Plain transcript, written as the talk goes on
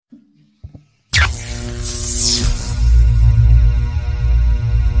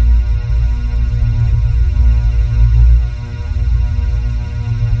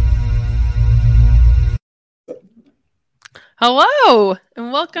Hello,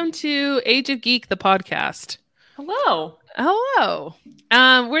 and welcome to Age of Geek, the podcast. Hello. Hello.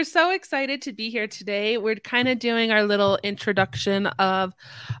 We're so excited to be here today. We're kind of doing our little introduction of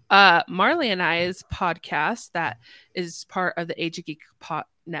Marley and I's podcast that is part of the Age of Geek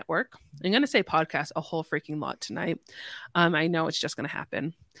network. I'm going to say podcast a whole freaking lot tonight. I know it's just going to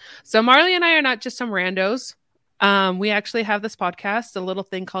happen. So Marley and I are not just some randos. We actually have this podcast, a little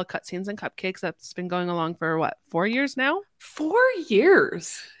thing called Cutscenes and Cupcakes that's been going along for 4 years now? 4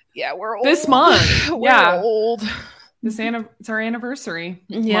 years. Yeah, we're old. This month. We're old. It's our anniversary.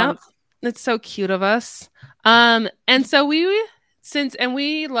 Yeah. It's so cute of us. And so we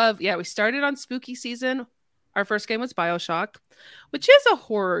started on spooky season. Our first game was BioShock, which is a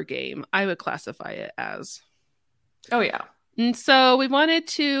horror game. I would classify it as. Oh yeah. And so we wanted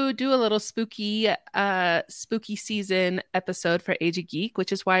to do a little spooky season episode for Age of Geek,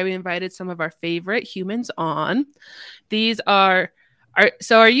 which is why we invited some of our favorite humans on. These are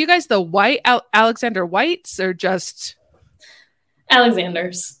you guys the white Alexander Whites or just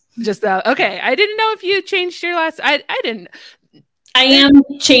Alexanders? Just that. Okay. I didn't know if you changed your last. I didn't. I am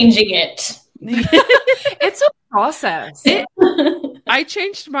changing it. It's a process. I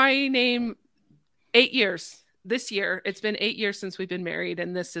changed my name 8 years. This year, it's been 8 years since we've been married,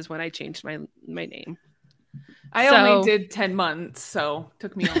 and this is when I changed my name. I only did 10 months, so it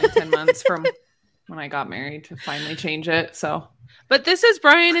took me only 10 months from when I got married to finally change it. But this is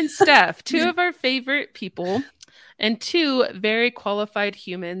Brian and Steph, two of our favorite people, and two very qualified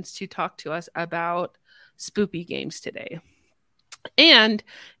humans to talk to us about spoopy games today. And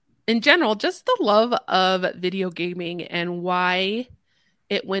in general, just the love of video gaming and why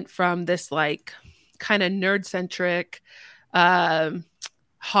it went from this kind of nerd-centric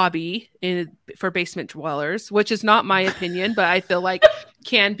hobby for basement dwellers, which is not my opinion, but I feel like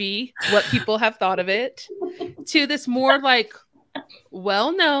can be what people have thought of it, to this more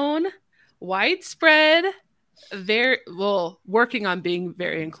well-known, widespread, working on being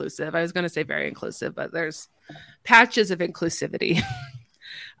very inclusive. I was going to say very inclusive, but there's patches of inclusivity.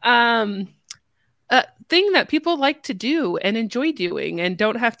 A thing that people like to do and enjoy doing and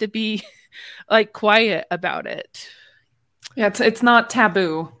don't have to be quiet about it. Yeah, it's not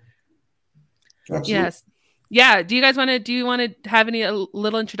taboo. Absolutely. Yes. Yeah. Do you guys want to have any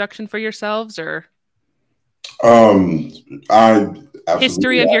little introduction for yourselves or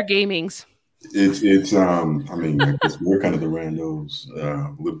history of your gamings? It's I guess we're kind of the randos.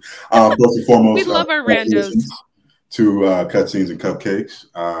 First and foremost, we love our randos. To Cutscenes and Cupcakes.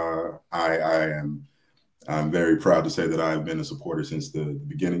 I'm very proud to say that I've been a supporter since the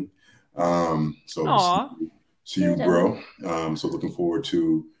beginning. So see you grow. So looking forward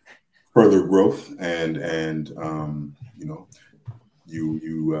to further growth and you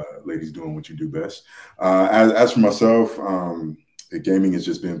ladies doing what you do best. As for myself, gaming has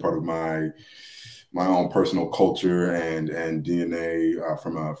just been part of my own personal culture and DNA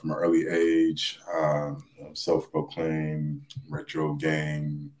from an early age. Self-proclaimed retro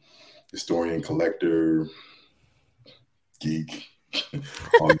game historian, collector, geek,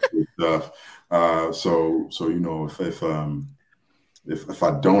 all this good stuff. So if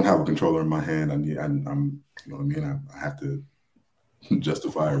I don't have a controller in my hand, I have to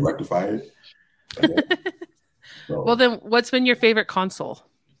justify or rectify it. Well, then, what's been your favorite console?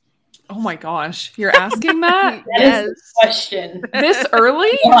 Oh my gosh, you're asking that? That is the question. This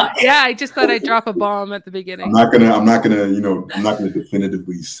early? Yeah, I just thought I'd drop a bomb at the beginning. I'm not gonna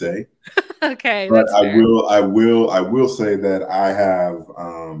definitively say. Okay, but that's I fair. will say that I have.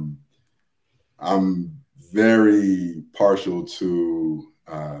 I'm very partial to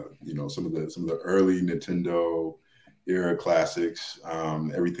some of the early Nintendo era classics.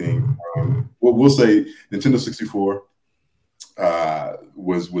 Everything. We'll say Nintendo 64.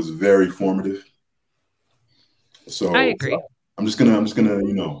 Was very formative. So I agree. I'm just gonna I'm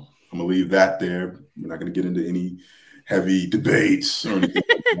gonna leave that there. We're not gonna get into any heavy debates or anything.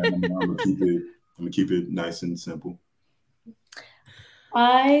 I'm gonna keep it nice and simple.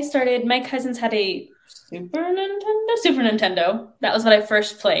 My cousins had a Super Nintendo. That was what I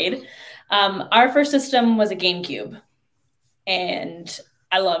first played. Our first system was a GameCube, and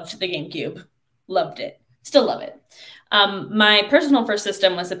I loved the GameCube. Loved it. Still love it. My personal first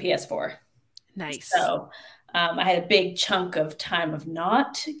system was the PS4. Nice. So I had a big chunk of time of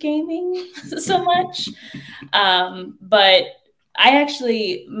not gaming so much. But I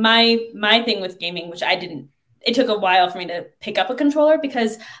actually, my thing with gaming, which it took a while for me to pick up a controller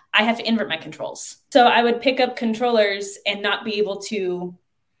because I have to invert my controls. So I would pick up controllers and not be able to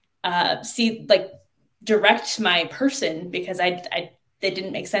direct my person because they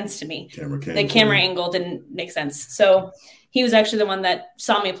didn't make sense to me. The camera angle didn't make sense. So he was actually the one that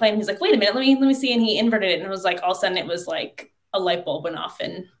saw me play, and he's like, wait a minute, let me see. And he inverted it, and it was like, all of a sudden it was like a light bulb went off,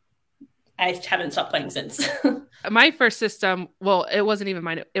 and I haven't stopped playing since. My first system, well, it wasn't even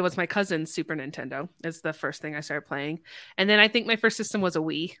mine. It was my cousin's Super Nintendo. Is the first thing I started playing. And then I think my first system was a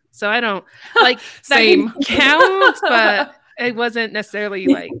Wii. So I don't like Same. that count, but it wasn't necessarily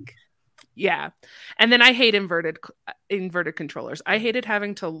like, yeah. And then I hate inverted controllers. I hated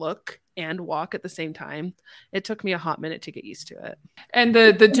having to look and walk at the same time. It took me a hot minute to get used to it. And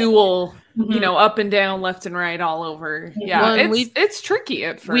the dual, up and down, left and right, all over. Yeah, well, it's tricky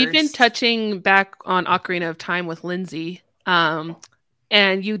at first. We've been touching back on Ocarina of Time with Lindsay,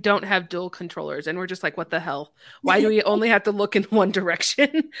 and you don't have dual controllers, and we're just like, what the hell? Why do we only have to look in one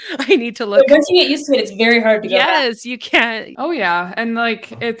direction? I need to look. But once you get used to it, it's very hard to go back. You can't. Oh yeah, and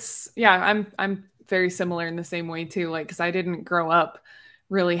like I'm very similar in the same way too. Like, because I didn't grow up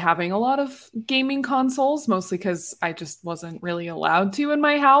really having a lot of gaming consoles, mostly because I just wasn't really allowed to in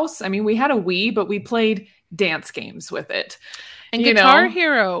my house. I mean, we had a Wii, but we played dance games with it. And Guitar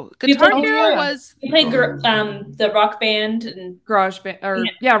Hero. Guitar Hero was... We played the Rock Band and... Garage Band, or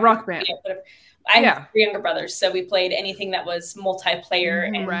Rock Band. Yeah, whatever. I have 3 younger brothers, so we played anything that was multiplayer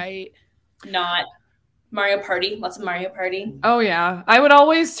and not Mario Party. Lots of Mario Party. Oh yeah. I would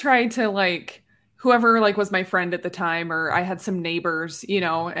always try to like... whoever like was my friend at the time, or I had some neighbors,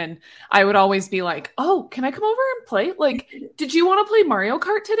 and I would always be like, oh, can I come over and play? Like, did you want to play Mario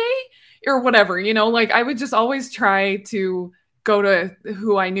Kart today? Or whatever, like I would just always try to go to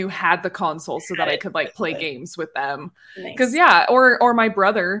who I knew had the console so that I could like play games with them. Because or my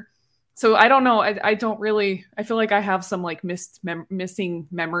brother. So I don't know. I don't really, I feel like I have some like missing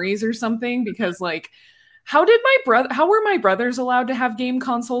memories or something, because like, how were my brothers allowed to have game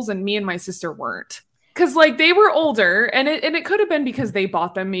consoles and me and my sister weren't? Because like they were older, and it could have been because they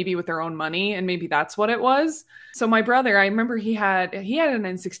bought them maybe with their own money, and maybe that's what it was. So my brother, I remember he had an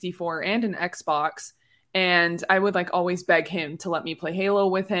N64 and an Xbox, and I would like always beg him to let me play Halo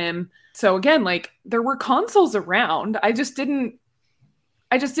with him. So again, like there were consoles around. I just didn't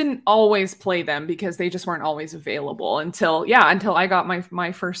always play them because they just weren't always available until I got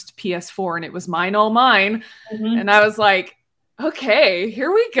my first PS4, and it was mine, all mine. And I was like, okay,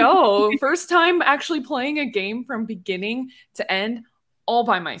 here we go. First time actually playing a game from beginning to end all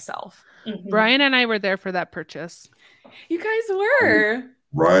by myself. Brian and I were there for that purchase. You guys were.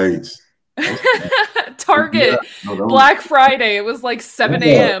 Right. Target, Black Friday. It was like 7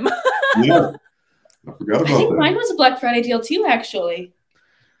 a.m. Yeah. I forgot about that. I think mine was a Black Friday deal too, actually.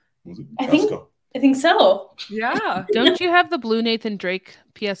 Was it I think so. Yeah. Don't you have the Blue Nathan Drake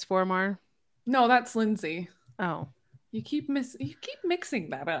PS4, Mar? No, that's Lindsay. Oh. You keep mixing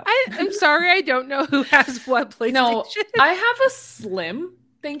that up. I'm sorry, I don't know who has what PlayStation. No, I have a Slim.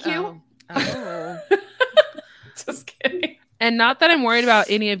 Thank you. Oh. Just kidding. And not that I'm worried about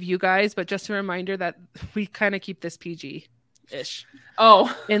any of you guys, but just a reminder that we kind of keep this PG-ish.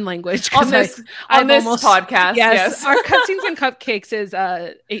 Oh, in language on this podcast. Yes. Our cutscenes and cupcakes is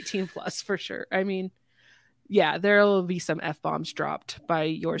 18 plus for sure. I mean, yeah, there will be some F-bombs dropped by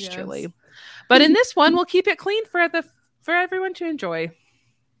yours truly, but in this one, we'll keep it clean for everyone to enjoy.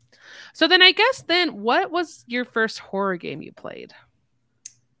 So then, I guess what was your first horror game you played?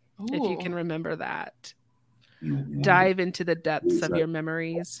 Ooh. If you can remember that. Dive into the depths of your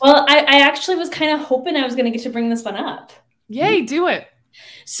memories. Well, I actually was kind of hoping I was going to get to bring this one up. Yay, do it.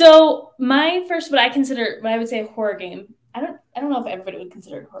 So my first, what I would say a horror game. I don't know if everybody would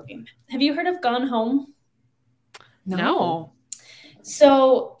consider it a horror game. Have you heard of Gone Home? No.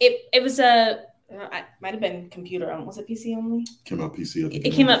 So it was it might have been computer. Was it PC only? Came out PC.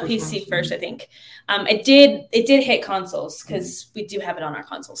 It came out PC first, I think. It did hit consoles because we do have it on our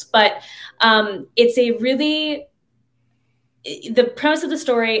consoles. But it's a really. The premise of the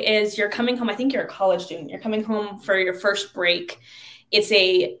story is you're coming home. I think you're a college student. You're coming home for your first break. It's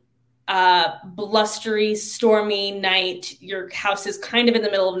a blustery, stormy night. Your house is kind of in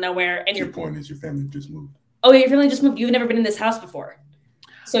the middle of nowhere, and your point is your family just moved. Oh, your family just moved. You've never been in this house before,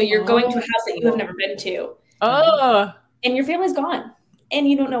 so you're going to a house that you have never been to. Oh, and your family's gone, and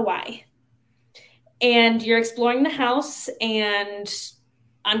you don't know why. And you're exploring the house and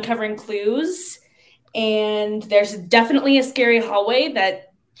uncovering clues. And there's definitely a scary hallway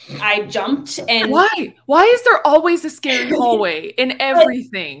that I jumped. And why is there always a scary hallway in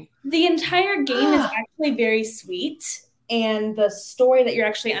everything? The entire game is actually very sweet, and the story that you're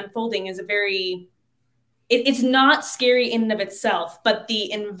actually unfolding is it's not scary in and of itself, but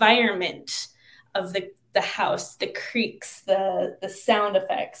the environment of the house, the creaks, the sound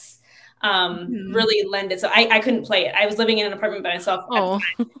effects, really lend it. So I couldn't play it. I was living in an apartment by myself at the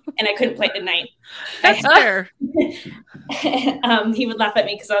time, and I couldn't play it at night. That's fair. He would laugh at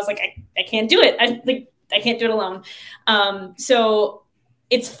me because I was like, I can't do it. I can't do it alone. So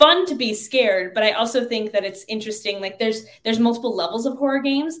it's fun to be scared, but I also think that it's interesting. Like there's multiple levels of horror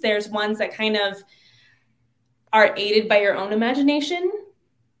games. There's ones that kind of are aided by your own imagination,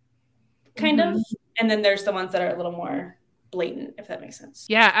 kind of. And then there's the ones that are a little more blatant, if that makes sense.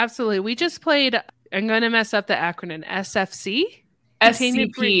 Yeah, absolutely. We just played, I'm going to mess up the acronym, SFC?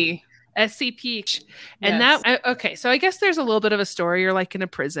 SCP. SCP. And okay, so I guess there's a little bit of a story. You're like in a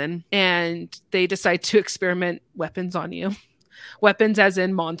prison and they decide to experiment weapons on you. Weapons as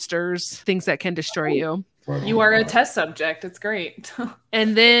in monsters, things that can destroy you. You are a test subject. It's great.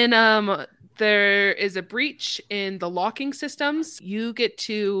 And then there is a breach in the locking systems. You get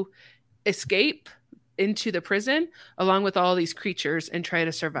to escape into the prison along with all these creatures and try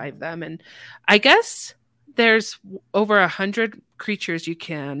to survive them. And I guess there's over 100 creatures you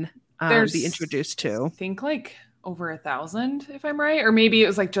can be introduced to. I think like over 1,000, if I'm right, or maybe it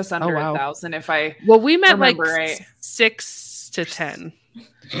was like just under 1,000. If I we met like right. 6 to 10.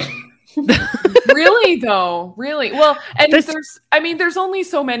 Really though, really well. And there's only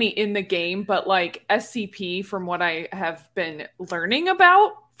so many in the game, but like SCP, from what I have been learning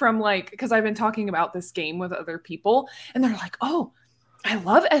about from because I've been talking about this game with other people, and they're like, oh, I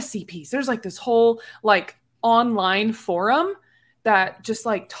love SCPs. There's like this whole like online forum that just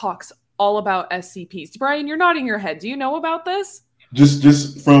like talks all about SCPs. Brian, you're nodding your head. Do you know about this?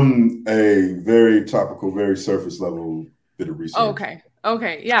 Just from a very topical, very surface level bit of research.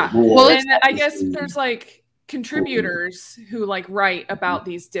 Okay, yeah. Well, and I guess there's like contributors who like write about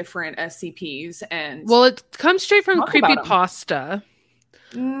these different SCPs, and it comes straight from creepypasta.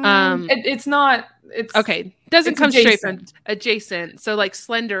 It's not. It's okay. Doesn't come straight from adjacent. So like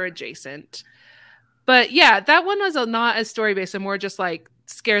Slender adjacent. But yeah, that one was not as story based and more just like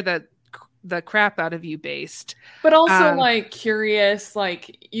scare the crap out of you based. But also like curious,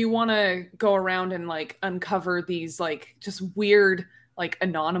 like you want to go around and like uncover these like just weird like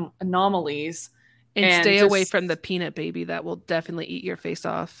anomalies and stay away from the peanut baby that will definitely eat your face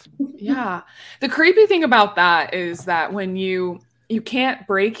off. Yeah. The creepy thing about that is that when you can't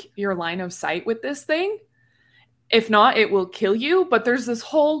break your line of sight with this thing. If not, it will kill you. But there's this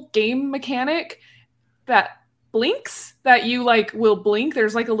whole game mechanic that blinks, that you like will blink.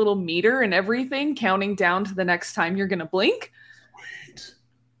 There's like a little meter and everything counting down to the next time you're going to blink. Sweet.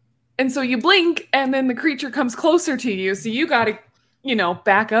 And so you blink and then the creature comes closer to you. So you got to,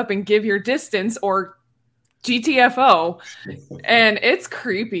 back up and give your distance or GTFO. And it's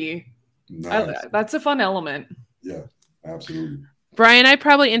creepy. Nice. That's a fun element. Yeah, absolutely. Brian, I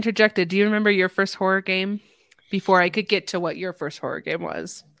probably interjected. Do you remember your first horror game? Before I could get to what your first horror game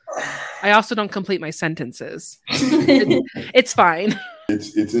was. I also don't complete my sentences. It's fine.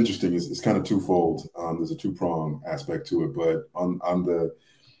 It's interesting. It's kind of twofold. There's a two-prong aspect to it, but on the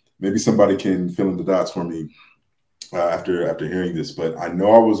maybe somebody can fill in the dots for me after hearing this. But I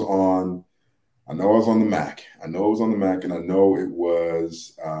know I was on the Mac. I know it was on the Mac, and I know it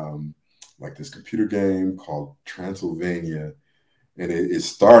was like this computer game called Transylvania. And it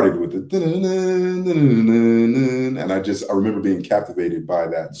started with the and I remember being captivated by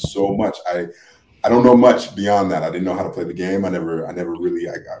that so much. I don't know much beyond that. I didn't know how to play the game. I never really.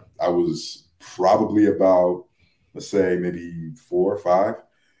 I was probably about, let's say, maybe 4 or 5.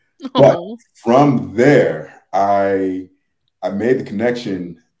 But from there, I made the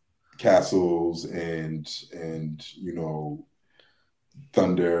connection, castles and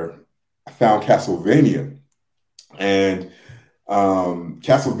thunder. I found Castlevania, and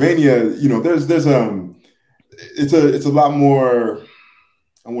Castlevania, it's a lot more,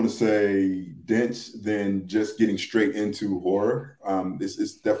 I want to say, dense than just getting straight into horror.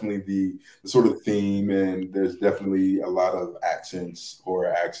 It's definitely the sort of theme, and there's definitely a lot of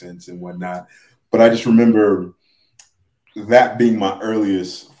horror accents and whatnot. But I just remember that being my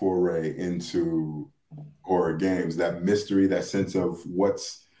earliest foray into horror games, that mystery, that sense of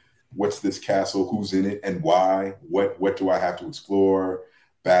what's this castle, who's in it, and why, what do I have to explore,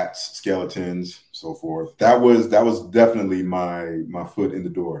 bats, skeletons, so forth. That was definitely my foot in the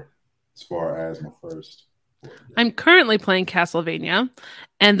door as far as my first. I'm currently playing Castlevania,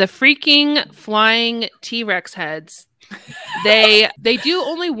 and the freaking flying T-Rex heads, they do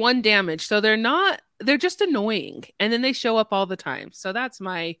only 1 damage, so they're just annoying, and then they show up all the time. So that's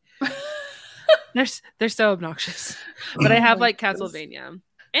my they're so obnoxious. But I have like Castlevania.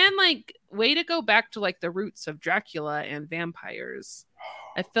 And like, way to go back to like the roots of Dracula and vampires.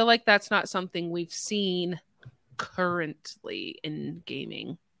 I feel like that's not something we've seen currently in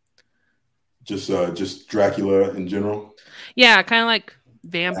gaming. Just Dracula in general. Yeah, kind of like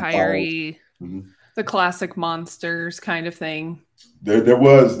vampire-y. Mm-hmm. The classic monsters kind of thing. There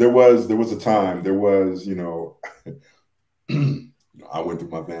was a time. There was, I went through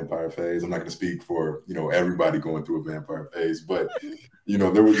my vampire phase. I'm not going to speak for everybody going through a vampire phase, but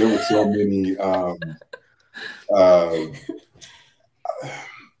there were so many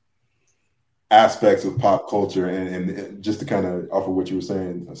aspects of pop culture, and just to kind of offer what you were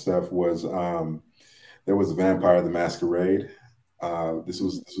saying, Steph, was there was Vampire the Masquerade. This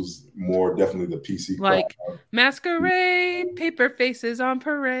was more definitely the PC like Masquerade, paper faces on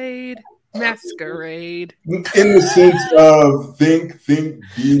parade, Masquerade. In the sense of think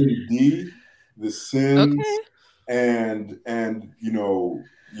D&D, The Sims, okay. and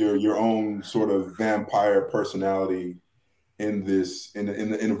your own sort of vampire personality in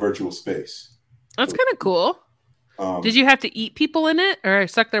a virtual space. That's kind of cool. Did you have to eat people in it or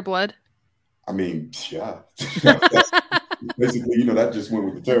suck their blood? I mean, yeah. Basically, that just went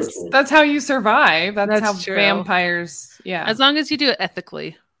with the territory. That's how you survive. That's how true. Vampires, yeah. As long as you do it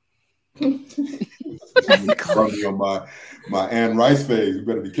ethically. On my Anne Rice phase, you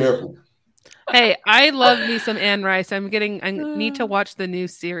better be careful. Hey, I love me some Anne Rice. I need to watch the new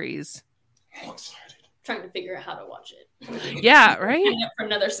series. I'm excited. Trying to figure out how to watch it. Yeah, right? Sign up for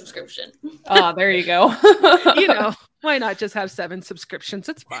another subscription. Oh, there you go. Why not just have 7 subscriptions?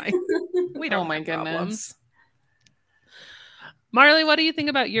 It's fine. We don't. Oh my goodness. Problems. Marley, what do you think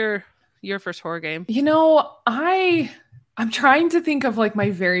about your first horror game? I'm trying to think of like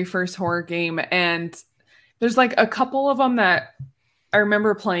my very first horror game, and there's like a couple of them that I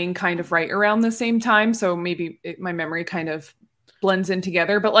remember playing kind of right around the same time. So maybe my memory kind of blends in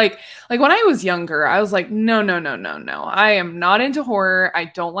together. But like when I was younger, I was like, no. I am not into horror. I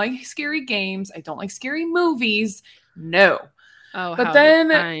don't like scary games. I don't like scary movies. No. Oh, but how then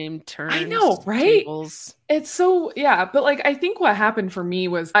the time turns, I know, right? Tables. It's so, yeah. But like, I think what happened for me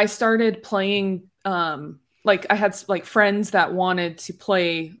was I started playing, like I had like friends that wanted to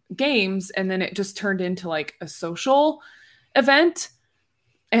play games, and then it just turned into like a social event.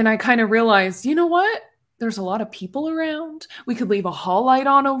 And I kind of realized, you know what? There's a lot of people around. We could leave a hall light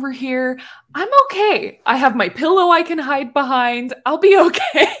on over here. I'm okay. I have my pillow I can hide behind. I'll be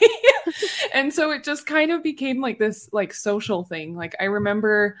okay. And so it just kind of became like this like social thing. Like I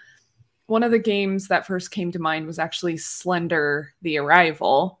remember one of the games that first came to mind was actually Slender: The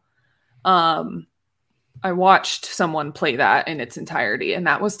Arrival. I watched someone play that in its entirety, and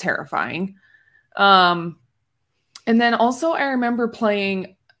that was terrifying. And then also I remember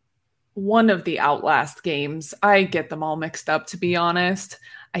playing one of the Outlast games. I get them all mixed up, to be honest.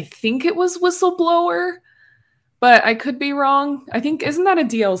 I think it was Whistleblower, but I could be wrong. I think, isn't that a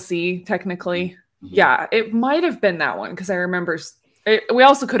DLC technically? Mm-hmm. Yeah, it might have been that one, because I remember we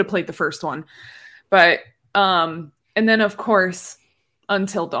also could have played the first one. But and then of course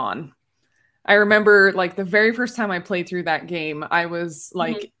Until Dawn. I remember like the very first time I played through that game, I was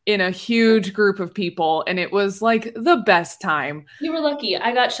like in a huge group of people, and it was like the best time. You were lucky.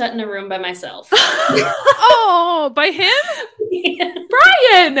 I got shut in a room by myself. Oh, by him? Yeah.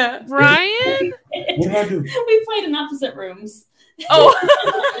 Brian! Brian? What did I do? We played in opposite rooms. Oh.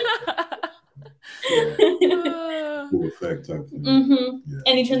 Cool effect type thing. Mm-hmm. Yeah.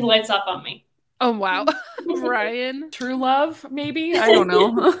 And he turned the lights off on me. Oh, wow. Brian. True love, maybe? I don't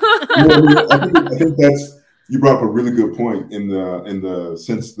know. I think that's, you brought up a really good point in the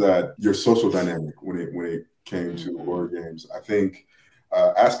sense that your social dynamic when it came to horror games. I think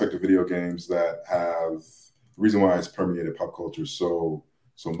aspect of video games that have, the reason why it's permeated pop culture so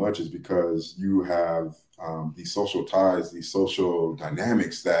much is because you have these social ties, these social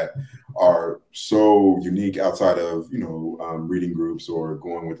dynamics that are so unique outside of reading groups or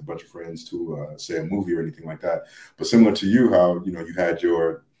going with a bunch of friends to say a movie or anything like that. But similar to you, how you had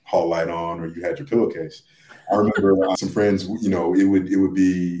your hall light on or you had your pillowcase. I remember some friends, it would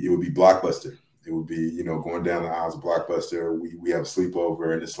be Blockbuster. It would be going down the aisles of Blockbuster. We have a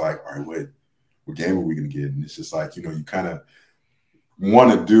sleepover, and it's like, all right, what game are we gonna get? And it's just like you kind of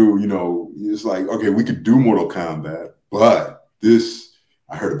want to do, it's like, okay, we could do Mortal Kombat, but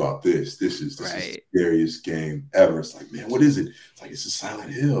I heard about this. This is the scariest game ever. It's like, man, what is it? It's like, it's a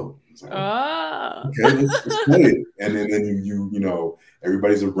Silent Hill. It's like, okay, let's play it. And then you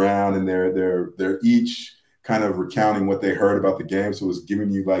everybody's around, and they're each kind of recounting what they heard about the game. So it's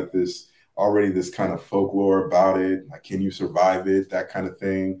giving you like this kind of folklore about it. Like, can you survive it? That kind of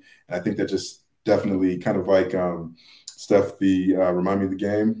thing. And I think that just definitely kind of like, Steph, remind me of the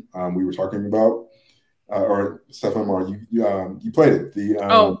game we were talking about, or Steph Omar, you played it.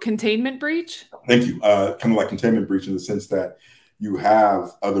 Containment Breach. Thank you. Kind of like Containment Breach in the sense that you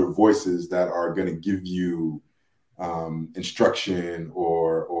have other voices that are going to give you instruction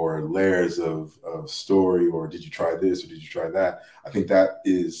or layers of story, or did you try this or did you try that? I think that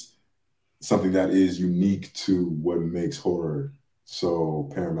is something that is unique to what makes horror so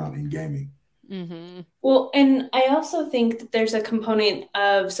paramount in gaming. Mm-hmm. Well, and I also think that there's a component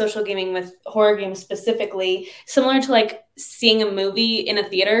of social gaming with horror games specifically, similar to like seeing a movie in a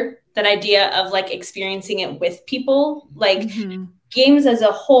theater, that idea of like experiencing it with people, like games as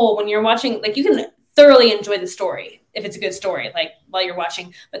a whole, when you're watching, like you can thoroughly enjoy the story if it's a good story, like while you're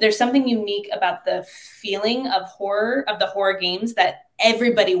watching, but there's something unique about the feeling of horror, of the horror games, that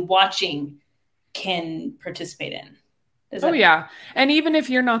everybody watching can participate in. Yeah. And even if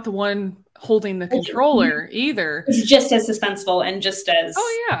you're not the one holding the controller either, it's just as suspenseful and just as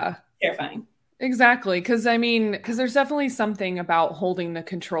terrifying. Exactly. Because there's definitely something about holding the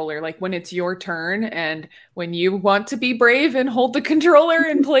controller, like when it's your turn and when you want to be brave and hold the controller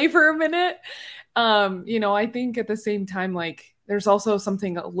and play for a minute. I think at the same time, like there's also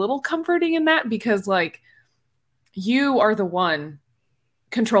something a little comforting in that, because like you are the one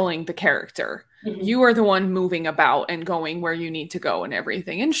controlling the character. Mm-hmm. You are the one moving about and going where you need to go and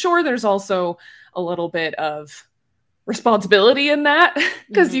everything. And sure, there's also a little bit of responsibility in that,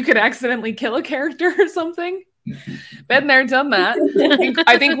 because you could accidentally kill a character or something. Been there, done that.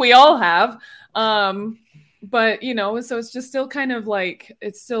 I think we all have. But so it's just still kind of like,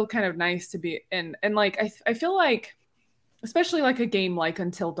 it's still kind of nice to be and like I feel like, especially like a game like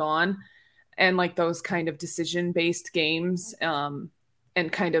Until Dawn and like those kind of decision-based games, and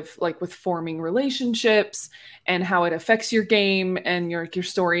kind of like with forming relationships and how it affects your game and your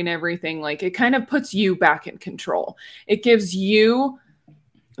story and everything, like it kind of puts you back in control. It gives you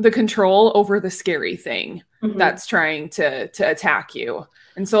the control over the scary thing that's trying to attack you.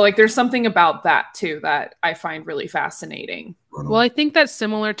 And so like there's something about that too that I find really fascinating. Well, I think that's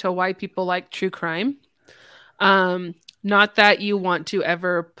similar to why people like true crime. Not that you want to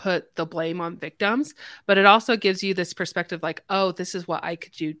ever put the blame on victims, but it also gives you this perspective like, oh, this is what I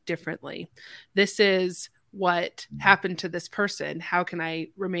could do differently. This is what happened to this person. How can I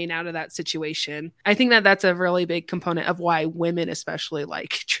remain out of that situation? I think that that's a really big component of why women especially like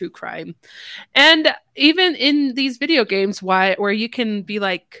true crime. And even in these video games, where you can be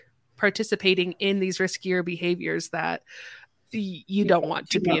like participating in these riskier behaviors that you don't want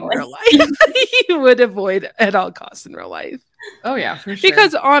to be in real life. You would avoid at all costs in real life. Oh yeah, for sure.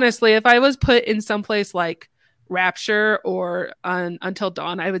 Because honestly, if I was put in some place like Rapture or Until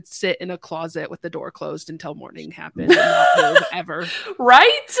Dawn, I would sit in a closet with the door closed until morning happened and not move ever.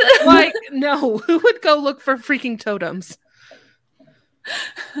 Right? Like, no, who would go look for freaking totems?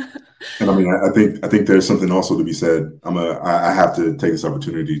 And I think there's something also to be said. I have to take this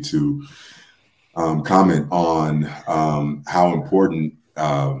opportunity to comment on how important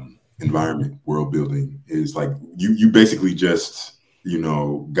environment world building is. Like you basically just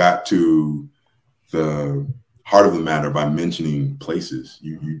got to the heart of the matter by mentioning places.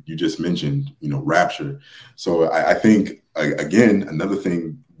 You just mentioned Rapture. So I think again, another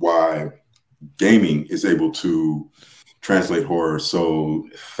thing why gaming is able to translate horror so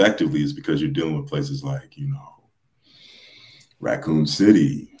effectively is because you're dealing with places like Raccoon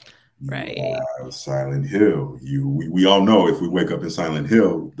City. Right. Silent Hill. We all know if we wake up in Silent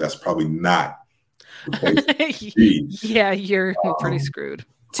Hill, that's probably not the place to be. Yeah, you're pretty screwed.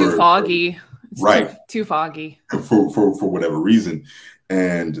 Too foggy. It's right. Too foggy. For whatever reason.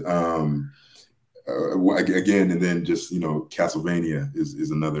 And again, and then just Castlevania is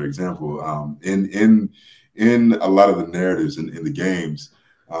another example. In a lot of the narratives in the games,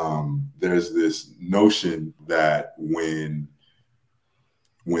 there's this notion that when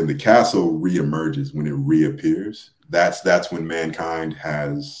the castle reemerges, when it reappears, that's when mankind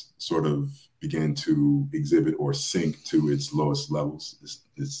has sort of begun to exhibit or sink to its lowest levels,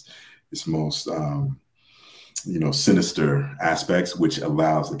 its most sinister aspects, which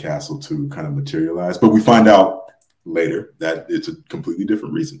allows the castle to kind of materialize. But we find out later that it's a completely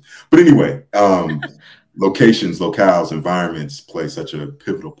different reason. But anyway, locations, locales, environments play such a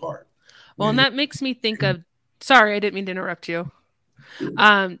pivotal part. Well, and that makes me think of, sorry, I didn't mean to interrupt you.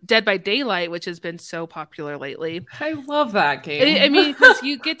 Dead by Daylight, which has been so popular lately. I love that game. I mean, because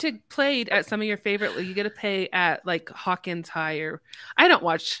you get to play at some of your favorite, you get to play at like Hawkins High, or I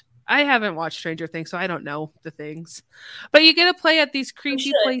haven't watched Stranger Things, so I don't know the things, but you get to play at these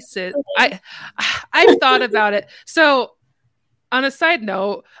creepy places. I've thought about it. So on a side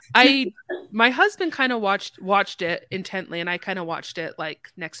note, my husband kind of watched it intently, and I kind of watched it like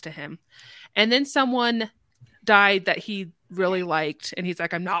next to him, and then someone died that he really liked, and he's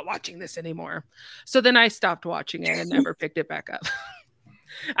like, I'm not watching this anymore. So then I stopped watching it and never picked it back up.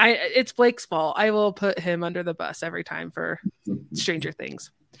 It's Blake's fault. I will put him under the bus every time for Stranger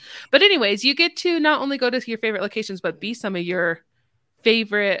Things. But anyways, you get to not only go to your favorite locations, but be some of your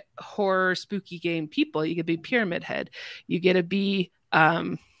favorite horror spooky game people. You could be Pyramid Head. You get to be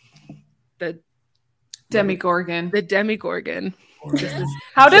the Demigorgon. The Demigorgon.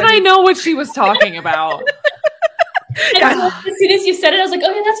 How did I know what she was talking about? As soon as you said it, I was like,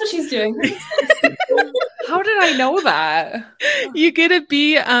 okay, that's what she's doing. How did I know that? You get to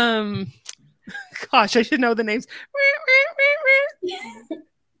be gosh, I should know the names.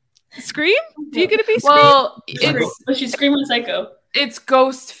 Scream? Do you get to be Scream? Well, she's Scream or Psycho. It's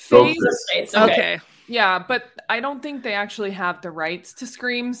Ghostface. Okay. Yeah, but I don't think they actually have the rights to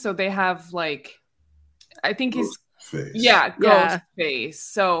Scream, so they have like, I think he's Ghostface.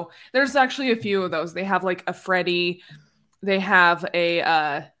 So there's actually a few of those. They have like a Freddy. They have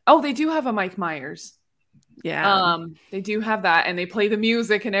a they do have a Mike Myers. Yeah. They do have that, and they play the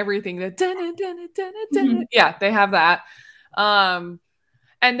music and everything. Yeah, they have that.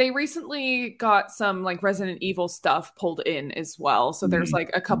 And they recently got some like Resident Evil stuff pulled in as well. So there's like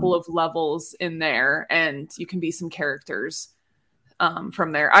a couple of levels in there, and you can be some characters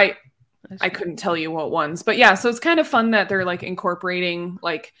from there. I couldn't tell you what ones, but yeah, so it's kind of fun that they're like incorporating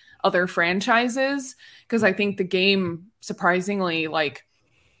like other franchises, because I think the game, surprisingly, like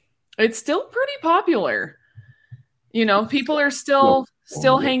it's still pretty popular. You know, people are still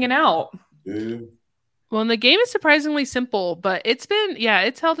hanging out. Yeah. Well, and the game is surprisingly simple, but it's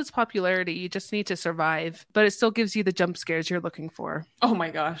held its popularity. You just need to survive, but it still gives you the jump scares you're looking for. Oh my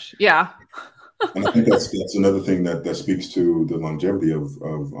gosh. Yeah. And I think that's another thing that speaks to the longevity of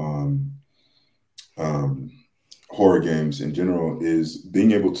horror games in general, is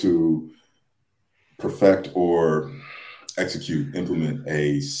being able to perfect or implement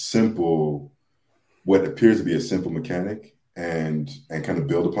a simple, what appears to be a simple mechanic, and kind of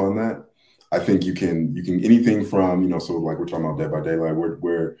build upon that. I think you can anything from, so like we're talking about Dead by Daylight,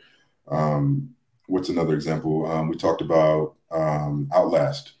 where what's another example? We talked about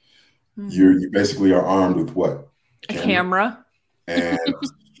Outlast. Mm-hmm. You basically are armed with what? A camera. And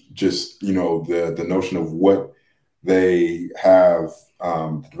just, the notion of what they have,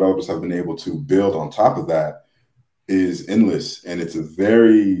 the developers have been able to build on top of that is endless. And it's a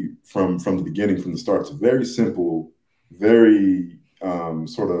very, from the beginning, from the start, it's a very simple, very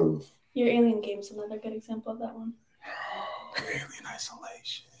sort of. Your Alien game's another good example of that one. Alien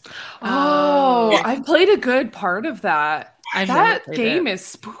Isolation. Oh, I've played a good part of that. That game is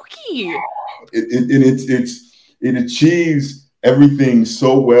spooky. It achieves everything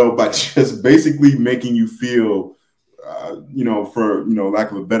so well by just basically making you feel, for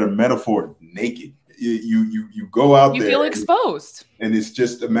lack of a better metaphor, naked. You go out there. You feel exposed. And it's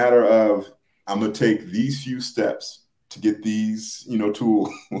just a matter of, I'm gonna take these few steps to get these,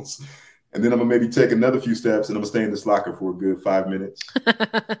 tools. And then I'm gonna maybe take another few steps, and I'm gonna stay in this locker for a good 5 minutes.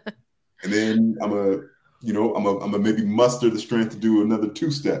 And then I'm gonna maybe muster the strength to do another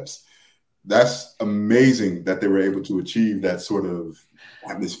 2 steps. That's amazing that they were able to achieve that sort of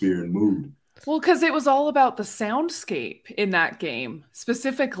atmosphere and mood. Well, because it was all about the soundscape in that game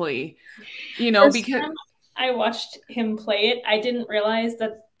specifically, because I watched him play it, I didn't realize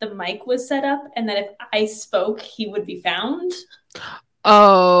that the mic was set up and that if I spoke, he would be found.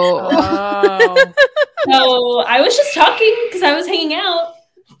 Oh. So I was just talking because I was hanging out,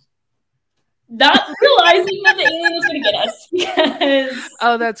 not realizing that the alien was going to get us. Because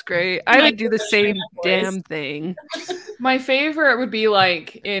that's great. I would do the same damn thing. My favorite would be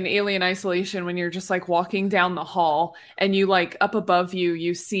like in Alien Isolation, when you're just like walking down the hall and you like up above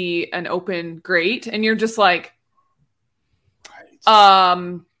you see an open grate and you're just like,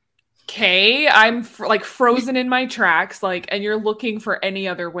 okay, I'm like frozen in my tracks, like, and you're looking for any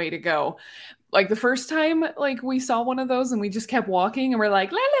other way to go. Like the first time, like we saw one of those and we just kept walking and we're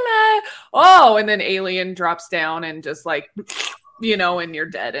like, la la la, oh, and then alien drops down and just like, and you're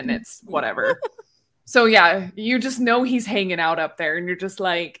dead and it's whatever. So yeah, you just know he's hanging out up there and you're just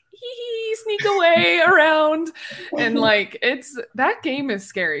like, hee, sneak away around. And like, that game is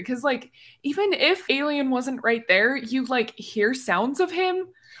scary because like, even if alien wasn't right there, you like hear sounds of him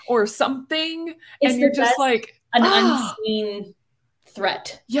or something, and you're just like an unseen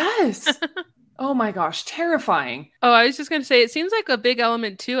threat. Yes. Oh my gosh, terrifying. Oh, I was just going to say, it seems like a big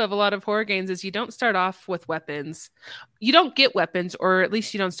element too of a lot of horror games is you don't start off with weapons. You don't get weapons, or at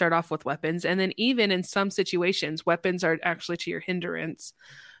least you don't start off with weapons. And then even in some situations, weapons are actually to your hindrance.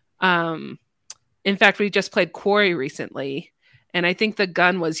 In fact, we just played Quarry recently, And I think the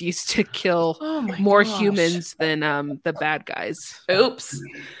gun was used to kill more humans than the bad guys. Oops.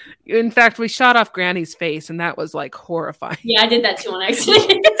 In fact, we shot off Granny's face, and that was like horrifying. Yeah, I did that too on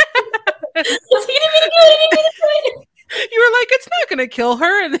accident. I was like, I didn't mean to do it. You were like, it's not going to kill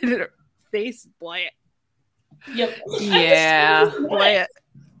her. And then her face, blank. Yep. Yeah. Blank.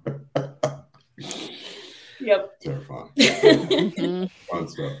 Yep. Terrifying. Fun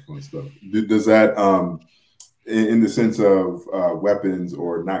stuff. Does that, in the sense of weapons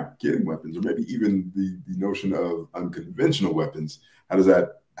or not getting weapons, or maybe even the notion of unconventional weapons, how does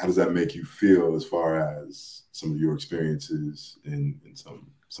that make you feel as far as some of your experiences in some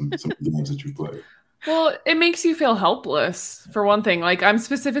games that you played? Well, it makes you feel helpless, for one thing. Like, I'm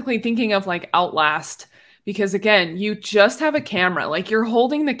specifically thinking of like Outlast, because again, you just have a camera. Like, you're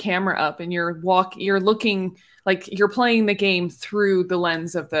holding the camera up and you're looking like you're playing the game through the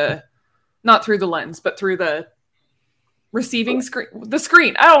lens of not through the lens, but through the receiving screen, the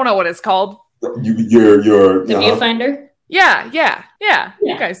screen. I don't know what it's called. The viewfinder. Yeah.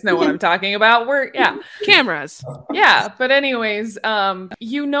 You guys know what I'm talking about. Cameras. Yeah. But anyways,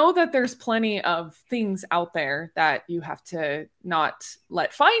 you know that there's plenty of things out there that you have to not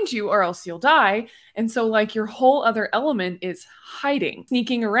let find you or else you'll die. And so like your whole other element is hiding,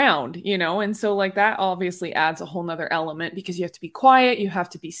 sneaking around, you know? And so like that obviously adds a whole nother element, because you have to be quiet. You have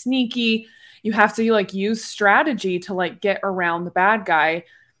to be sneaky. You have to like use strategy to like get around the bad guy,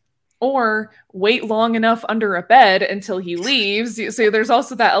 or wait long enough under a bed until he leaves. So there's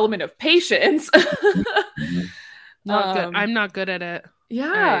also that element of patience. Not good. I'm not good at it.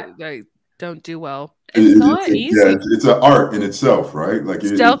 Yeah. I don't do well. It's not easy. Yeah, it's an art in itself, right? Like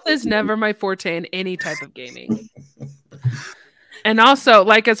stealth is never my forte in any type of gaming. And also,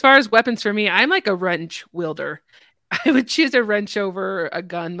 like, as far as weapons for me, I'm like a wrench wielder. I would choose a wrench over a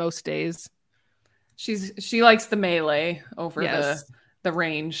gun most days. She likes the melee over the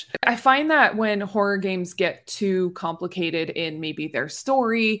range. I find that when horror games get too complicated in maybe their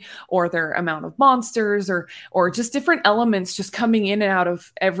story or their amount of monsters or just different elements just coming in and out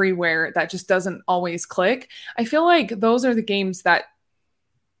of everywhere that just doesn't always click, I feel like those are the games that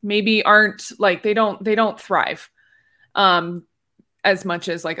maybe aren't like they don't thrive as much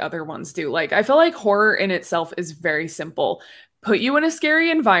as like other ones do. Like, I feel like horror in itself is very simple. Put you in a scary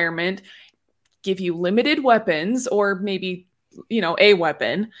environment, give you limited weapons, or maybe, you know, a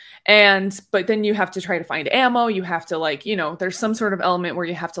weapon, but then you have to try to find ammo. You have to, like, you know, there's some sort of element where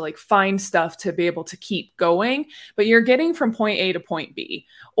you have to like find stuff to be able to keep going, but you're getting from point A to point B,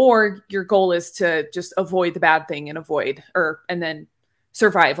 or your goal is to just avoid the bad thing and then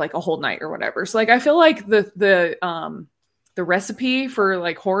survive like a whole night or whatever. So like, I feel like the recipe for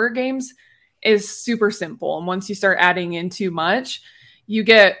like horror games is super simple. And once you start adding in too much, you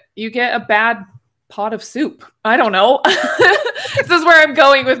get a bad pot of soup. I don't know. This is where I'm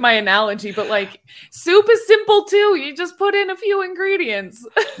going with my analogy, but like, soup is simple too. You just put in a few ingredients.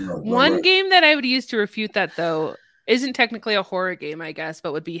 One game that I would use to refute that, though, isn't technically a horror game, I guess,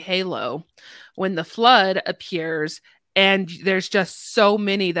 but would be Halo. When the flood appears and there's just so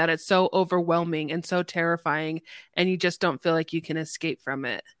many that it's so overwhelming and so terrifying, and you just don't feel like you can escape from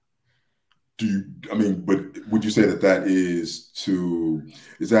it. But would you say that is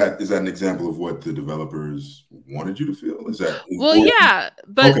that an example of what the developers wanted you to feel?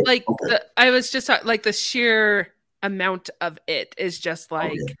 I was just like, the sheer amount of it is just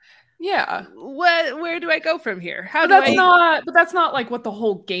like, yeah, where do I go from here? But that's not like what the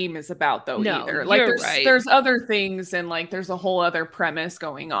whole game is about, though. No, either. Like, there's other things, and like there's a whole other premise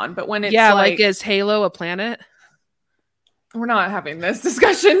going on. But when it's like is Halo a planet? We're not having this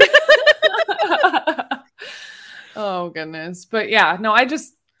discussion. Oh goodness. But yeah, no,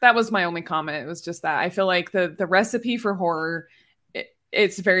 that was my only comment. It was just that I feel like the recipe for horror,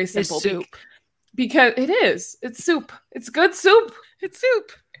 it's very simple. It's soup. Because it's soup. It's good soup. It's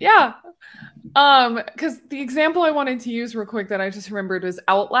soup. Yeah. Because the example I wanted to use real quick that I just remembered was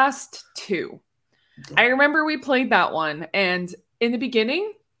Outlast 2. I remember we played that one, and in the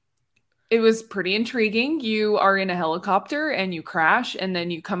beginning, it was pretty intriguing. You are in a helicopter and you crash, and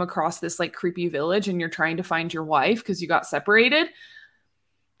then you come across this like creepy village, and you're trying to find your wife because you got separated.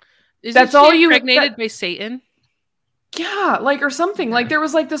 That's all you impregnated by Satan? Yeah, like, or something. Like, there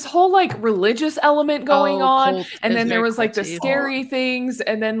was like this whole like religious element going on, and then there was like the scary things,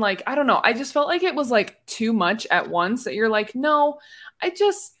 and then like, I don't know. I just felt like it was like too much at once, that you're like, no, I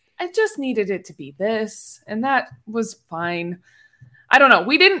just needed it to be this, and that was fine. I don't know.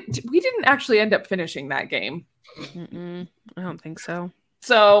 We didn't actually end up finishing that game. I don't think so.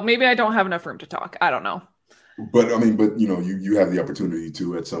 So maybe I don't have enough room to talk. I don't know. But you know, you have the opportunity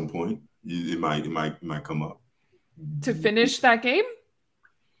to at some point. It might come up. To finish that game?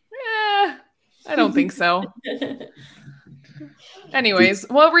 I don't think so. Anyways,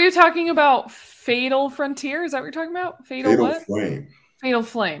 what were you talking about? Fatal Frontier? Is that what you're talking about? Fatal what? Flame. Fatal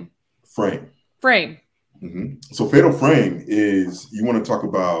Flame. Frame. Mm-hmm. So Fatal Frame is, you want to talk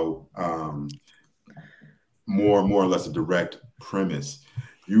about more or less a direct premise.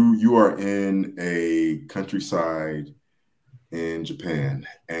 You are in a countryside in Japan,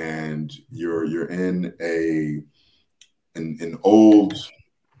 and you're in an old,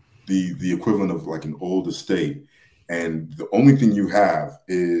 the equivalent of like an old estate, and the only thing you have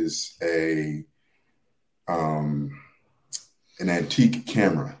is an antique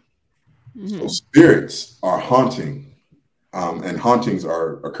camera. Mm-hmm. So spirits are haunting, and hauntings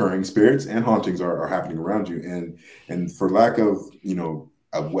are occurring. Spirits and hauntings are happening around you, and for lack of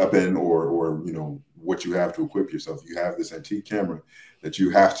a weapon or what you have to equip yourself, you have this antique camera that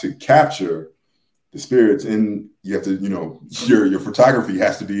you have to capture the spirits, and you have to your photography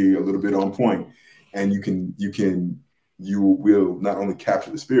has to be a little bit on point, and you will not only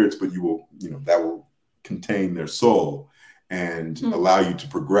capture the spirits, but you will that will contain their soul and allow you to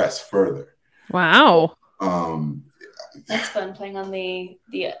progress further. Wow. That's fun, playing on the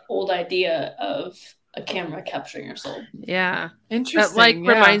old idea of a camera capturing your soul. Yeah. Interesting. That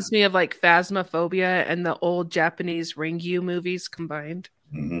reminds me of like Phasmophobia and the old Japanese Ringyu movies combined.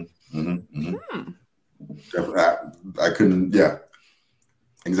 Mm-hmm. Mm-hmm. Mm-hmm. I couldn't,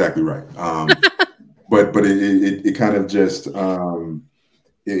 exactly right. but it kind of just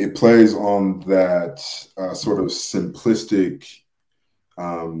it plays on that sort of simplistic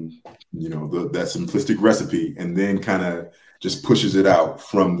that simplistic recipe, and then kind of just pushes it out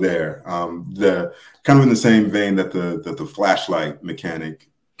from there. The kind of in the same vein that the flashlight mechanic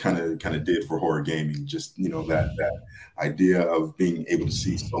kind of did for horror gaming. Just that idea of being able to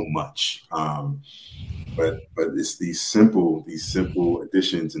see so much. But it's these simple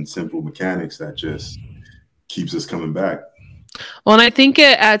additions and simple mechanics that just keeps us coming back. Well, and I think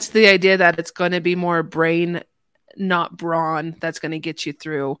it adds to the idea that it's going to be more brain, not brawn, that's going to get you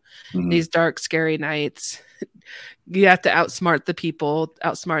through these dark, scary nights. You have to outsmart the people,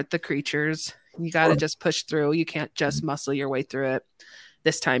 outsmart the creatures. You got to just push through. You can't just muscle your way through it.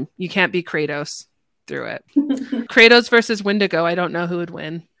 This time, you can't be Kratos through it. Kratos versus Wendigo. I don't know who would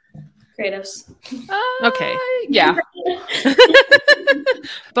win. Kratos. Okay. Yeah.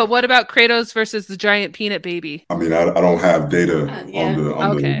 But what about Kratos versus the giant peanut baby? I mean, I don't have data on the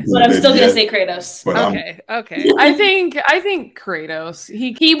but I'm still gonna say Kratos. Okay. I think Kratos.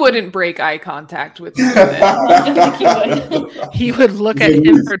 He wouldn't break eye contact with him. He would look at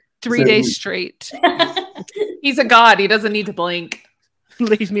him for 3 days straight. He's a god. He doesn't need to blink.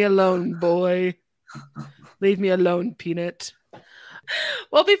 Leave me alone, boy. Leave me alone, Peanut.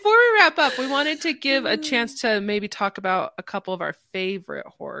 Well, before we wrap up, we wanted to give a chance to maybe talk about a couple of our favorite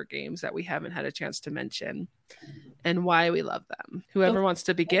horror games that we haven't had a chance to mention and why we love them. Whoever wants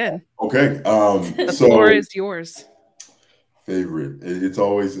to begin. Okay. The floor is yours. Favorite. It's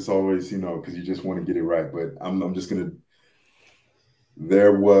always, because you just want to get it right. But I'm just going to.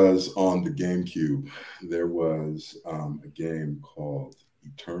 There was on the GameCube, there was a game called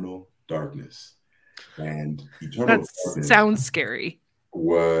Eternal Darkness. And Eternal Darkness sounds scary.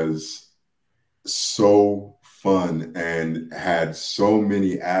 Was so fun and had so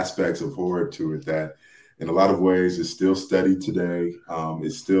many aspects of horror to it that in a lot of ways is still studied today.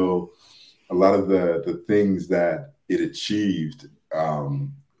 It's still a lot of the things that it achieved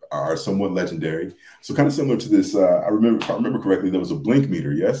are somewhat legendary. So kind of similar to this, if I remember correctly, there was a blink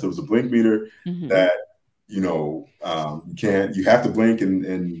meter. Yes, there was a blink meter that you have to blink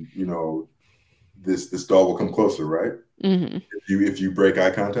and this doll will come closer, right? Mm-hmm. If you break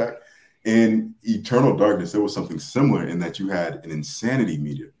eye contact. In Eternal Darkness, there was something similar in that you had an insanity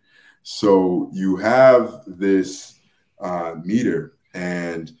meter. So you have this meter,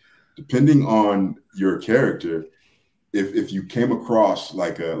 and depending on your character, if you came across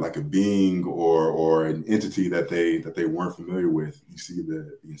like a being or an entity that they weren't familiar with, you see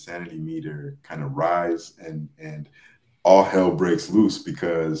the insanity meter kind of rise, and all hell breaks loose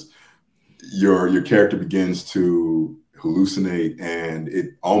because your character begins to hallucinate, and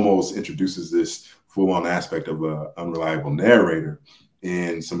it almost introduces this full-on aspect of an unreliable narrator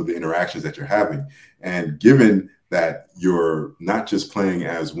in some of the interactions that you're having. And given that you're not just playing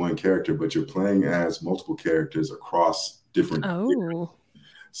as one character, but you're playing as multiple characters across different characters.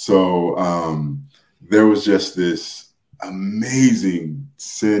 So there was just this amazing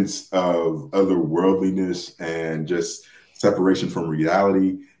sense of otherworldliness and just separation from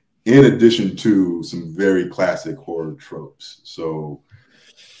reality, in addition to some very classic horror tropes. So,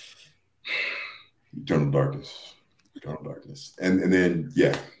 Eternal Darkness. Eternal Darkness, and then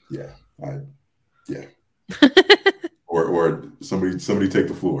yeah, or somebody take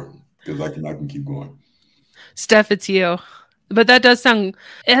the floor because I can keep going. Steph, it's you. But that does sound.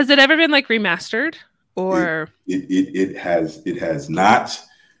 Has it ever been like remastered or? It has not.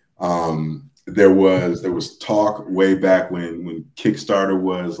 There was talk way back when Kickstarter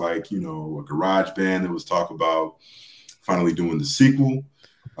was like, you know, a garage band. There was talk about finally doing the sequel.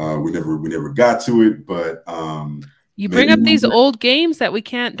 We never got to it, but you bring up these old games that we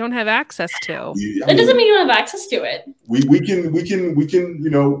don't have access to. It doesn't mean you don't have access to it. We can, you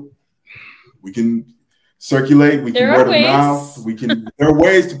know, we can circulate. We can word of mouth. We can. There are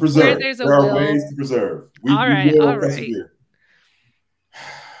ways to preserve. There are ways to preserve. All right.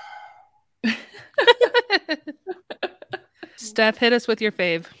 Steph, hit us with your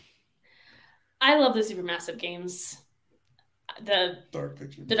fave. I love the Supermassive games. The dark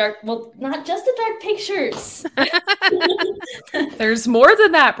pictures. Well, not just the dark pictures. There's more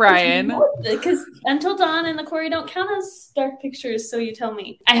than that, Brian. Because Until Dawn and The Quarry don't count as dark pictures, so you tell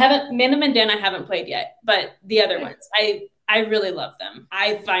me. I haven't I haven't played yet, but the other ones, I really love them.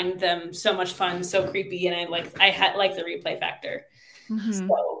 I find them so much fun, so creepy, and I like the replay factor. Mm-hmm.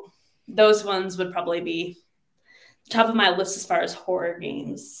 So those ones would probably be top of my list as far as horror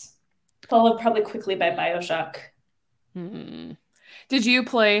games. Followed probably quickly by BioShock. Mm-hmm. Did you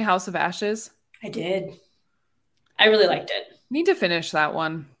play House of Ashes? I did. I really liked it. Need to finish that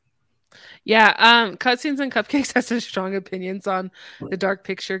one. Yeah, Cutscenes and Cupcakes has such strong opinions on the dark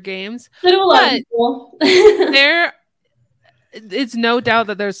picture games. So do a lot of people. There is no doubt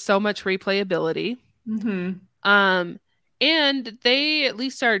that there's so much replayability. Mm-hmm. And they at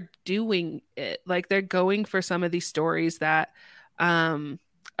least are doing it. Like they're going for some of these stories that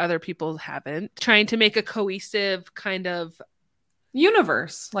other people haven't. Trying to make a cohesive kind of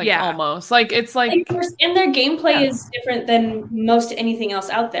universe, almost. Like it's like and their gameplay is different than most anything else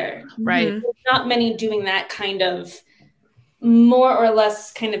out there. Right. There's not many doing that kind of more or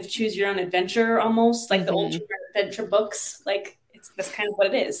less kind of choose your own adventure almost, like the old adventure books. Like that's kind of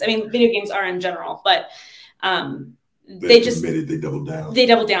what it is. I mean, video games are in general, but they double down. They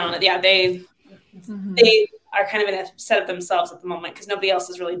double down on it. Yeah, they are kind of in a set of themselves at the moment because nobody else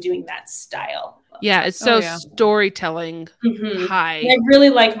is really doing that style. Yeah, it's so storytelling high. And I really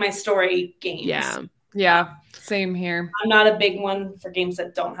like my story games. Yeah, same here. I'm not a big one for games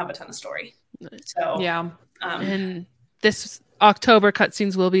that don't have a ton of story. So and this October,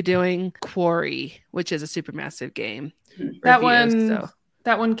 Cutscenes will be doing Quarry, which is a Supermassive game. That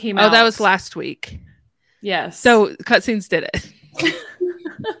one came out. Oh, that was last week. Yes. So Cutscenes did it.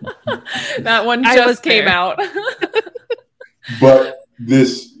 That one just came out. But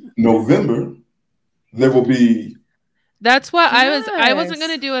this November, there will be. That's what I wasn't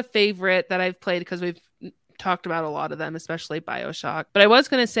going to do a favorite that I've played because we've talked about a lot of them, especially BioShock. But I was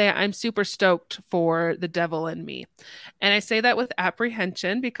going to say I'm super stoked for The Devil in Me, and I say that with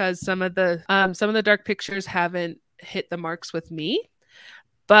apprehension because some of the dark pictures haven't hit the marks with me.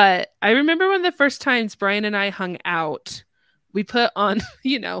 But I remember one of the first times Brian and I hung out, we put on,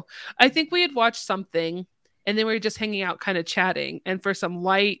 I think we had watched something and then we were just hanging out, kind of chatting. And for some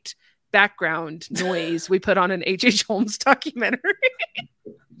light background noise, we put on an H.H. Holmes documentary.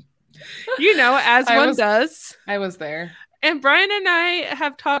 As one does. I was there. And Brian and I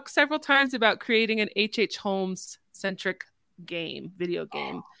have talked several times about creating an H.H. Holmes centric video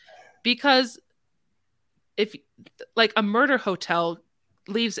game. Because if like a murder hotel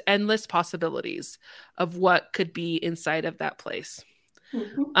leaves endless possibilities of what could be inside of that place.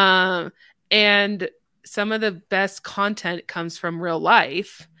 And some of the best content comes from real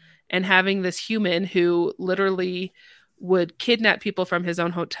life and having this human who literally would kidnap people from his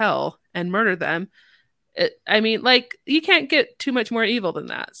own hotel and murder them. You can't get too much more evil than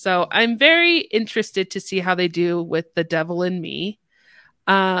that. So I'm very interested to see how they do with The Devil in Me.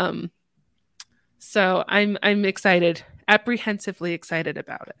 So I'm excited. Apprehensively excited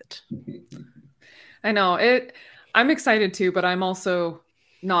about it. I know it. I'm excited too, but I'm also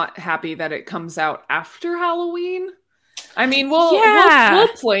not happy that it comes out after Halloween. I mean, we'll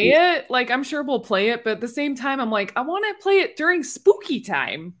play it. Like, I'm sure we'll play it, but at the same time, I'm like, I want to play it during spooky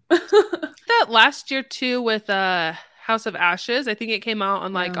time. That last year too with House of Ashes. I think it came out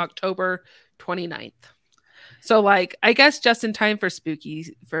on October 29th. So I guess just in time for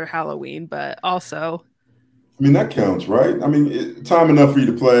spooky for Halloween, but also. I mean, that counts, right? I mean, time enough for you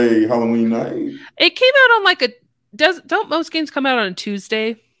to play Halloween night. It came out on don't most games come out on a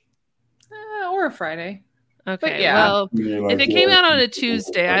Tuesday? Or a Friday. Okay, well, if it came out on a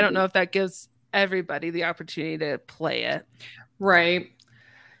Tuesday, I don't know if that gives everybody the opportunity to play it. Right.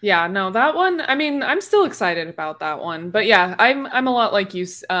 Yeah, no, that one, I mean, I'm still excited about that one. But yeah, I'm a lot like you,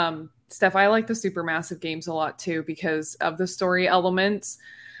 Steph. I like the Supermassive games a lot too because of the story elements.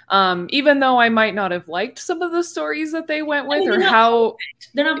 Even though I might not have liked some of the stories that they went with, I mean, or how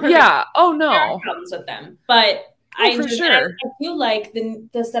they're not perfect. Yeah. Oh There are no. problems with them, but I for enjoy sure. I feel like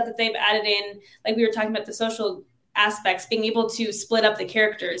the stuff that they've added in, like we were talking about the social aspects, being able to split up the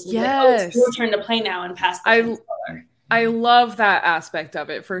characters. Like, oh, it's your turn to play now and pass the controller. I love that aspect of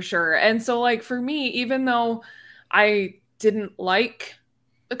it for sure. And so like for me, even though I didn't like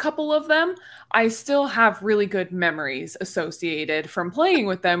a couple of them, I still have really good memories associated from playing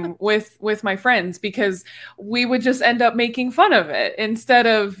with them with my friends, because we would just end up making fun of it instead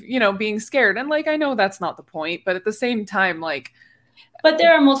of, being scared. And like, I know that's not the point, but at the same time, like, but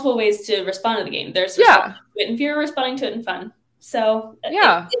there are multiple ways to respond to the game. There's responding to it in fear, responding to it in fun. So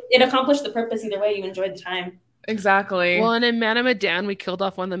it accomplished the purpose either way. You enjoyed the time. Exactly. Well, and in Man of Medan, we killed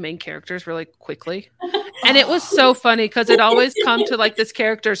off one of the main characters really quickly. And it was so funny because it always come to like this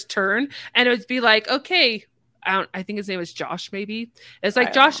character's turn and it would be like, okay, I think his name was Josh, maybe. It's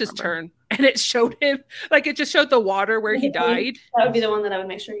like Josh's turn. And it showed him, like it just showed the water where he died. That would be the one that I would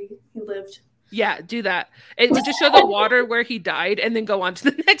make sure he lived. Yeah, do that. It would just show the water where he died and then go on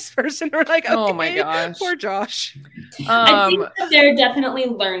to the next person. We're like, okay, oh my gosh, poor Josh. I think that they're definitely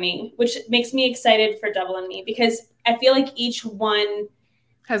learning, which makes me excited for Devil and Me, because I feel like each one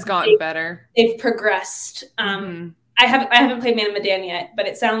has gotten better. They've progressed. I haven't played Man of Medan yet, but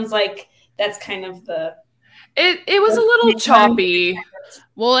it sounds like that's kind of the... It was a little choppy.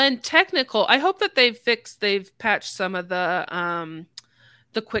 Well, and technical. I hope that they've patched some of the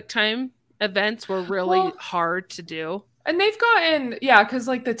QuickTime events were really hard to do. And they've gotten, because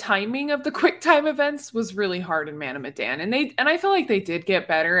like the timing of the QuickTime events was really hard in Man of Medan. And I feel like they did get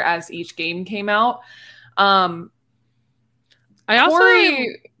better as each game came out.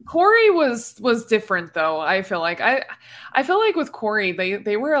 Corey was different though. I feel like with Corey,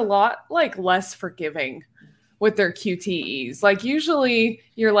 they were a lot like less forgiving with their QTEs. Like usually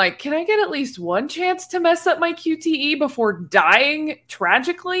you're like, can I get at least one chance to mess up my QTE before dying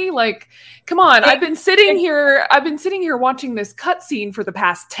tragically? Like, come on, I've been sitting here watching this cutscene for the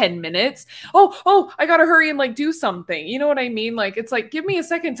past 10 minutes. Oh, I gotta hurry and like do something. You know what I mean? Like, it's like, give me a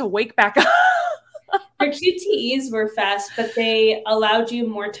second to wake back up. Their QTEs were fast, but they allowed you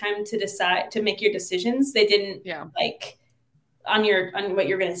more time to decide, to make your decisions. They didn't like on what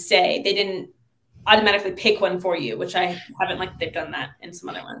you're going to say. They didn't automatically pick one for you, which I haven't liked. They've done that in some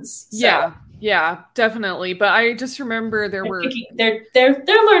other ones. So. Yeah, definitely. But I just remember they're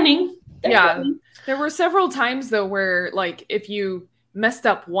learning. There were several times though where like if you messed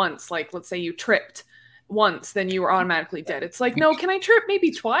up once, like let's say you tripped once, then you were automatically dead. It's like, no, can I trip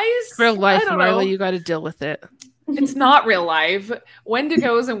maybe twice? Real life, Marley, you got to deal with it. It's not real life.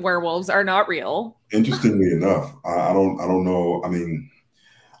 Wendigos and werewolves are not real. Interestingly enough, I don't know. I mean,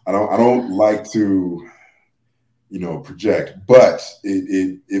 I don't like to, project, but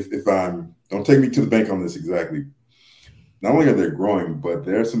if I'm, don't take me to the bank on this exactly. Not only are they growing, but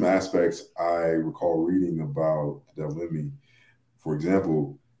there are some aspects I recall reading about the Devil in Me. For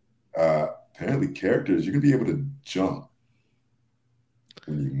example, apparently characters, you can be able to jump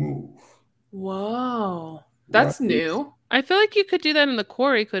when you move. Whoa. That's new. I feel like you could do that in the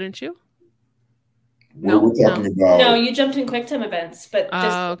quarry, couldn't you? We're talking about... No, you jumped in QuickTime events, but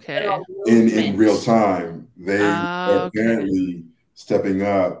just in real time. They are apparently stepping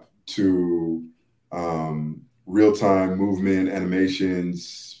up to real-time movement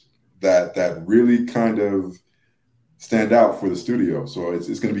animations that really kind of stand out for the studio. So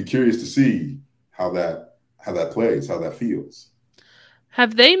it's going to be curious to see how that plays, how that feels.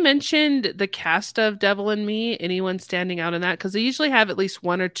 Have they mentioned the cast of Devil and Me? Anyone standing out in that? Because they usually have at least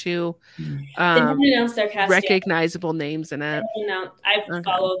one or two they haven't announced their cast recognizable names in it. I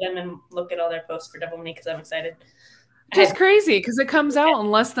follow them and look at all their posts for Devil and Me because I'm excited. Just crazy because it comes out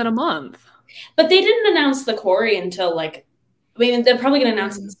in less than a month. But they didn't announce the quarry until they're probably going to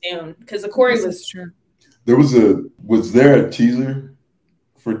announce it soon because the quarry was true. Was there a teaser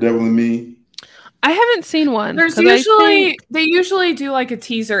for Devil and Me? I haven't seen one. They usually do like a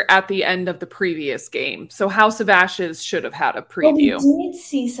teaser at the end of the previous game. So House of Ashes should have had a preview. Well, we did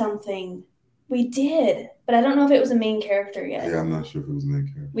see something. We did, but I don't know if it was a main character yet. Yeah, I'm not sure if it was a main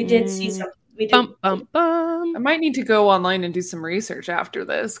character. We did see something. We did. I might need to go online and do some research after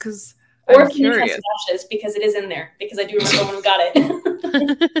this because I'm curious. House of Ashes because it is in there because I do remember when we got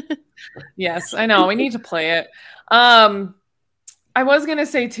it. Yes, I know. We need to play it. I was gonna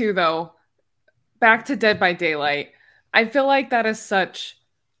say too, though. Back to Dead by Daylight. I feel like that is such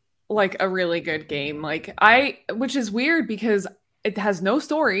like a really good game. Which is weird because it has no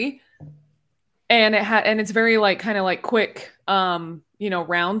story, and it's very like kind of like quick,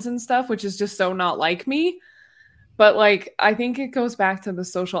 rounds and stuff, which is just so not like me. But like, I think it goes back to the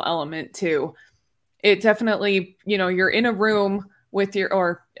social element too. It definitely, you're in a room with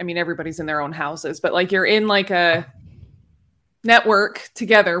everybody's in their own houses, but like you're in like a network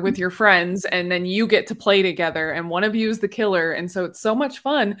together with your friends, and then you get to play together, and one of you is the killer. And so it's so much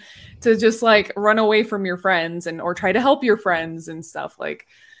fun to just like run away from your friends or try to help your friends and stuff. Like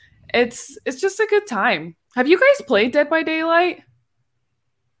it's just a good time. Have you guys played Dead by Daylight?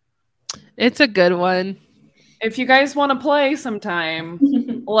 It's a good one. If you guys want to play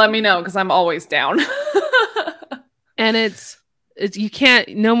sometime, let me know, because I'm always down. And it's you can't,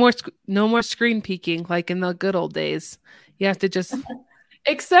 no more screen peeking like in the good old days. You have to just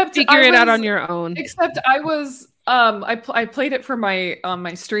figure it out on your own. Except I was I played it for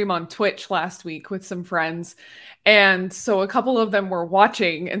my stream on Twitch last week with some friends, and so a couple of them were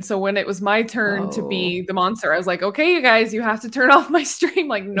watching, and so when it was my turn to be the monster, I was like, okay, you guys, you have to turn off my stream,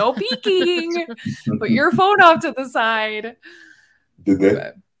 like no peeking. Put your phone off to the side. Did they?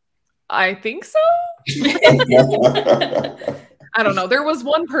 But I think so. I don't know. There was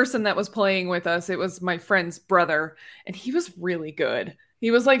one person that was playing with us. It was my friend's brother, and he was really good. He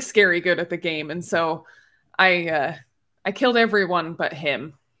was like scary good at the game, and so I killed everyone but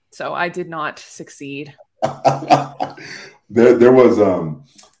him. So I did not succeed. There was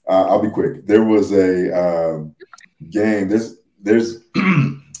I'll be quick. There was a game. There's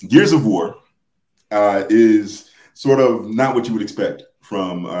Gears of War is sort of not what you would expect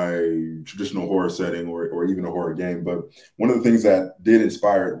from a traditional horror setting or even a horror game. But one of the things that did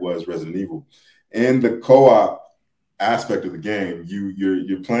inspire it was Resident Evil. And the co-op aspect of the game,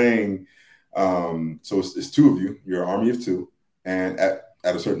 you're playing, so it's two of you, you're an army of two, and at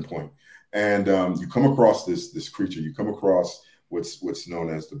a certain point. And you come across this creature, you come across what's known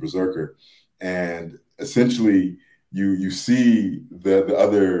as the Berserker. And essentially you see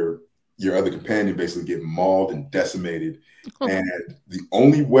your other companion basically get mauled and decimated. And the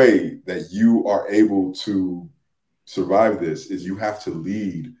only way that you are able to survive this is you have to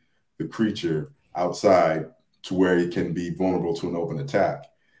lead the creature outside to where it can be vulnerable to an open attack.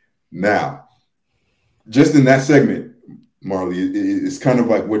 Now, just in that segment, Marley, it's kind of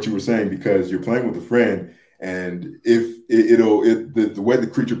like what you were saying, because you're playing with a friend, and if the way the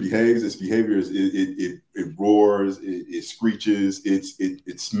creature behaves, its behavior is it roars, it screeches,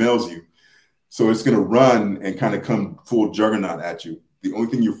 it smells you. So it's going to run and kind of come full juggernaut at you. The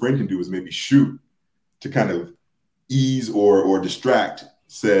only thing your friend can do is maybe shoot to kind of ease or distract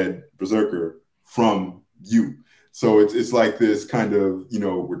said Berserker from you. So it's like this kind of,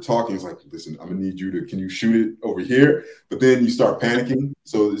 we're talking. It's like, listen, I'm going to need can you shoot it over here? But then you start panicking.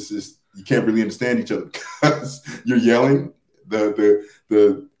 So you can't really understand each other because you're yelling.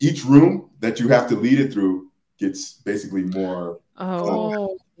 The each room that you have to lead it through gets basically more.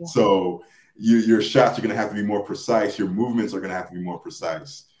 Oh. So your shots are going to have to be more precise. Your movements are going to have to be more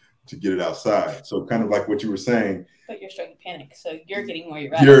precise to get it outside. So kind of like what you were saying. But you're starting to panic, so you're getting more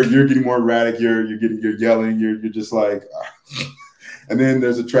erratic. You're getting more erratic. You're yelling. You're just like, and then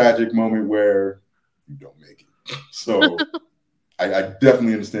there's a tragic moment where you don't make it. So I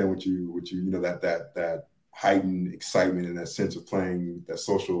definitely understand what you that heightened excitement and that sense of playing, that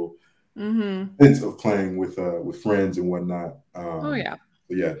social sense of playing with friends and whatnot. Oh yeah.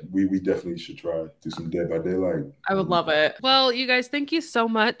 Yeah, we definitely should try do some Dead by Daylight. I would love it. Well, you guys, thank you so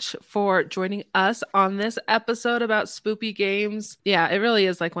much for joining us on this episode about spoopy games. Yeah, it really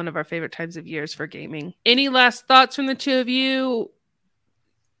is like one of our favorite times of years for gaming. Any last thoughts from the two of you?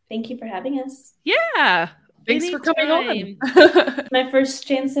 Thank you for having us. Yeah. Thanks for coming on. My first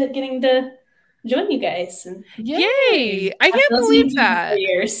chance at getting to join you guys. Yay! I can't believe that. For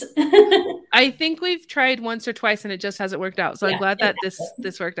years. I think we've tried once or twice and it just hasn't worked out. So I'm glad that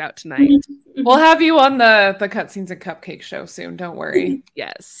this worked out tonight. Mm-hmm. We'll have you on the Cutscenes and Cupcake show soon. Don't worry.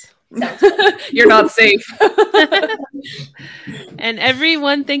 Yes. You're not safe. And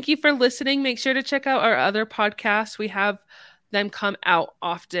everyone, thank you for listening. Make sure to check out our other podcasts. We have them come out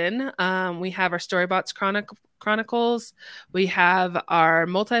often. We have our Storybots Chronicles. We have our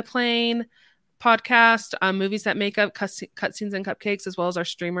Multiplane podcast, movies that make up cutscenes and cupcakes, as well as our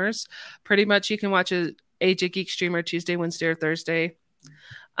streamers. Pretty much you can watch a Age of Geek streamer Tuesday, Wednesday, or Thursday.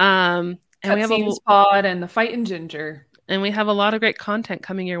 And we have a pod and the Fight and Ginger. And we have a lot of great content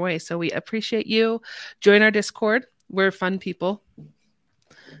coming your way. So we appreciate you. Join our Discord. We're fun people.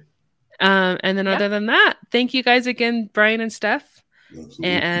 And then other than that, thank you guys again, Brian and Steph. Absolutely.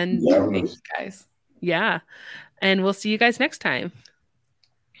 And thanks, guys. Yeah. And we'll see you guys next time.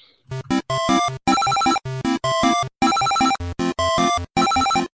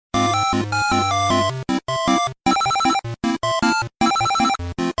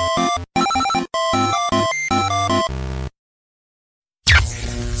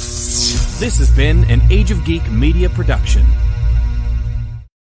 This has been an Age of Geek media production.